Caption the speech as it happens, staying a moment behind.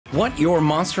What your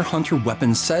Monster Hunter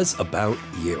weapon says about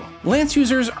you. Lance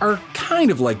users are kind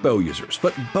of like bow users,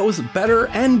 but both better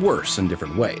and worse in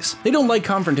different ways. They don't like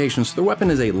confrontation, so their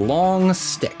weapon is a long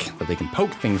stick that they can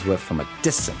poke things with from a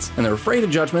distance, and they're afraid of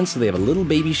judgment, so they have a little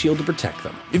baby shield to protect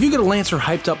them. If you get a Lancer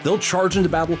hyped up, they'll charge into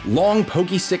battle, long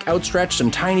pokey stick outstretched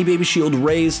and tiny baby shield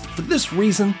raised. For this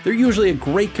reason, they're usually a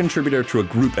great contributor to a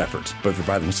group effort, but if they're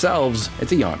by themselves,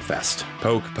 it's a yawn fest.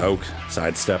 Poke, poke,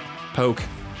 sidestep, poke,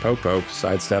 poke, poke,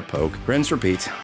 sidestep, poke, rinse, repeat.